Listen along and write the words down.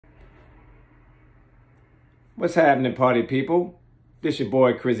What's happening, party people? This your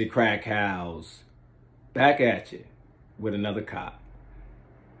boy Crizzy Crack House, back at you with another cop.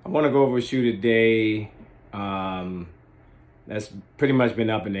 I want to go over a shoe today. That's pretty much been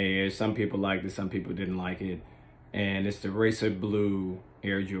up in the air. Some people liked it, some people didn't like it, and it's the Racer Blue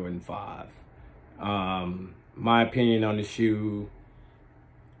Air Jordan 5. My opinion on the shoe,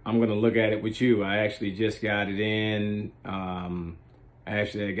 I'm gonna look at it with you. I actually just got it in. I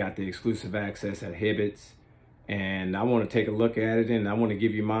got the exclusive access at Hibbett's. And I want to take a look at it, and I want to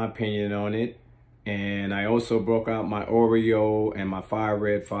give you my opinion on it. And I also broke out my Oreo and my Fire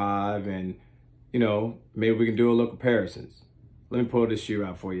Red 5, and you know, maybe we can do a little comparisons. Let me pull this shoe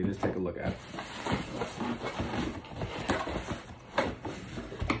out for you. Let's take a look at it.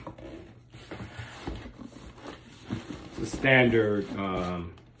 It's a standard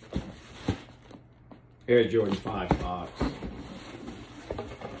Air Jordan 5 box.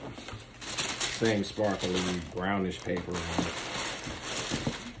 Same sparkly brownish paper on it.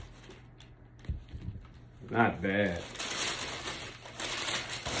 Not bad.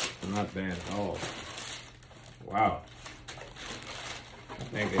 Not bad at all. Wow. I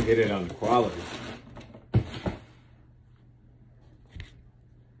think they hit it on the quality.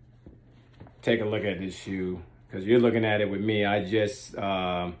 Take a look at this shoe, because you're looking at it with me. I just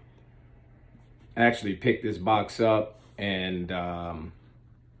actually picked this box up, and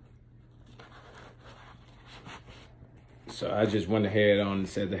so I just went ahead on and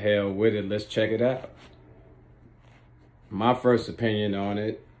said, the hell with it, let's check it out. My first opinion on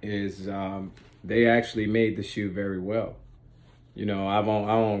it is they actually made the shoe very well. You know, I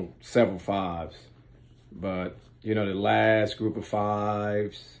own several 5s, but you know, the last group of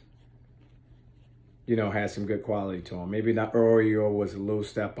 5s, you know, had some good quality to them. Maybe not Oreo was a little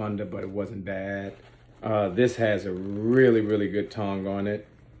step under, but it wasn't bad. This has a really, really good tongue on it.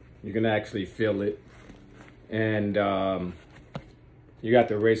 You can actually feel it. And you got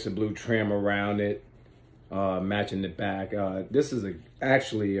the Racer Blue trim around it, matching the back. This is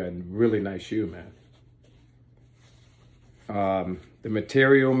actually a really nice shoe, man. The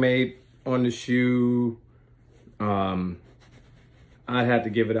material made on the shoe, I'd have to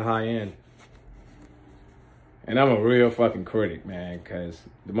give it a high end. And I'm a real fucking critic, man, because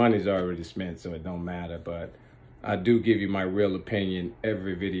the money's already spent, so it don't matter. But I do give you my real opinion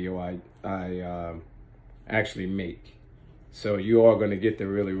every video I actually make. So you are going to get the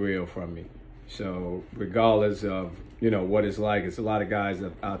really real from me. So regardless of, you know, what it's like, it's a lot of guys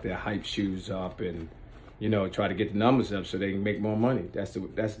out there hype shoes up and, you know, try to get the numbers up so they can make more money. That's the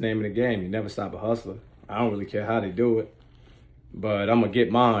name of the game. You never stop a hustler. I don't really care how they do it, but I'm going to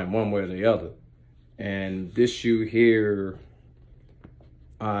get mine one way or the other. And this shoe here,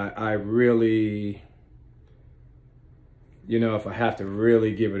 I really, you know, if I have to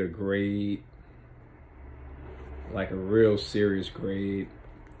really give it a grade, like a real serious grade,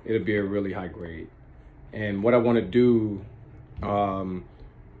 it'll be a really high grade. And what I want to do,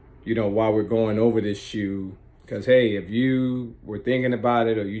 you know, while we're going over this shoe, because hey, if you were thinking about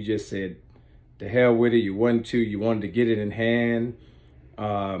it, or you just said the hell with it, you wanted to get it in hand,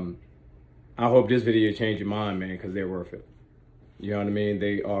 I hope this video changed your mind, man, because they're worth it. You know what I mean?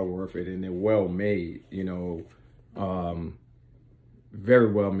 They are worth it, and they're well made, you know, very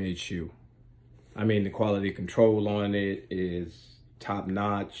well made shoe. I mean, the quality control on it is top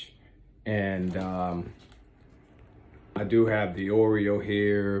notch. And I do have the Oreo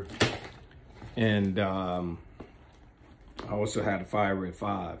here. And I also have the Fire Red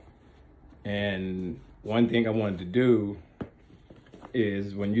 5. And one thing I wanted to do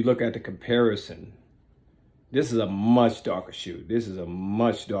is, when you look at the comparison, this is a much darker shoe. This is a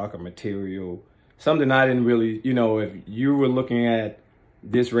much darker material. Something I didn't really, you know, if you were looking at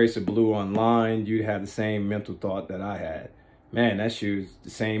this Racer Blue online, you'd have the same mental thought that I had. Man, that shoe's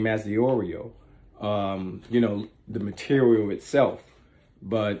the same as the Oreo. You know, the material itself.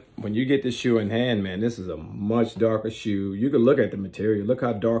 But when you get this shoe in hand, man, this is a much darker shoe. You can look at the material. Look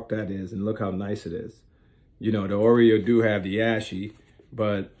how dark that is, and look how nice it is. You know, the Oreo do have the ashy,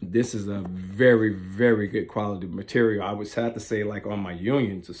 but this is a very, very good quality material. I would have to say like on my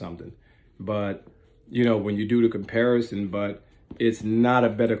Unions or something. But, you know, when you do the comparison, but it's not a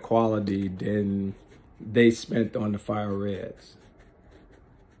better quality than they spent on the Fire Reds.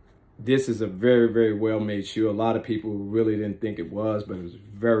 This is a very, very well-made shoe. A lot of people really didn't think it was, but it was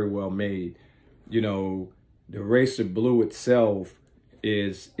very well made. You know, the Racer Blue itself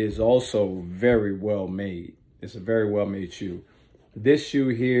is also very well made. It's a very well made shoe. This shoe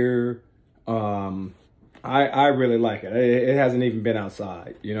here, I really like it. It hasn't even been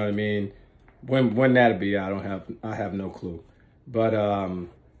outside. You know what I mean? When that'll be, I have no clue. But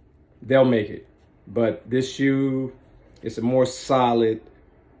they'll make it. But this shoe, it's a more solid,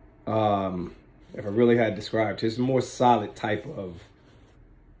 if I really had described, it's a more solid type of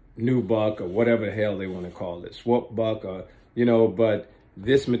nubuck or whatever the hell they want to call it, swap buck, or, you know, but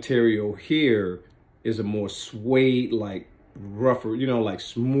this material here is a more suede, like rougher, you know, like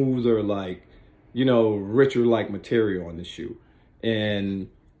smoother, like, you know, richer like material on the shoe. And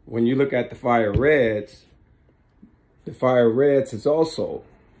when you look at the Fire Reds is also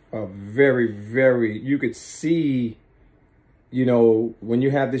a very, very, you could see, you know, when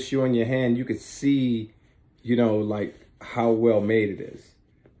you have this shoe in your hand, you could see, you know, like how well made it is.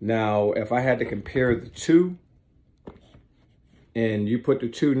 Now, if I had to compare the two and you put the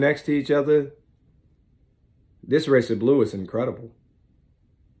two next to each other, this Racer Blue is incredible.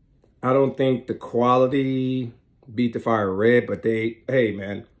 I don't think the quality beat the Fire Red, but they, hey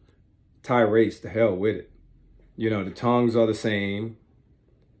man, tie race, the hell with it. You know, the tongues are the same.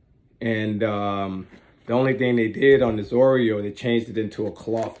 And the only thing they did on this Oreo, they changed it into a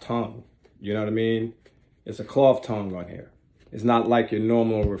cloth tongue. You know what I mean? It's a cloth tongue on here. It's not like your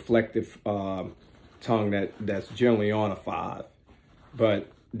normal reflective tongue that's generally on a 5.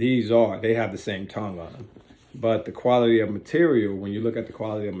 But these they have the same tongue on them. But the quality of material, when you look at the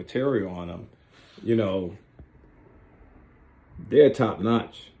quality of material on them, you know, they're top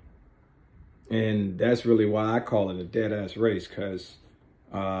notch. And that's really why I call it a dead ass race, because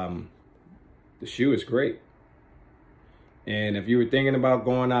the shoe is great. And if you were thinking about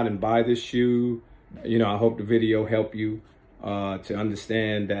going out and buy this shoe, you know, I hope the video helped you to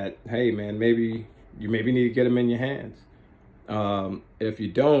understand that, hey man, maybe you need to get them in your hands. If you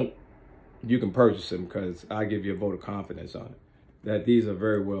don't, you can purchase them, because I give you a vote of confidence on it, that these are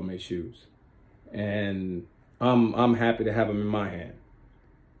very well made shoes. And I'm happy to have them in my hand.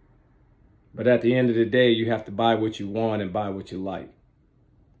 But at the end of the day, you have to buy what you want and buy what you like.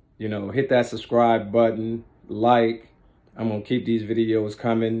 You know, hit that subscribe button, like. I'm going to keep these videos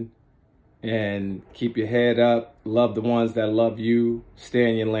coming, and keep your head up. Love the ones that love you. Stay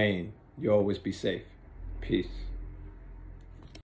in your lane. You always be safe. Peace.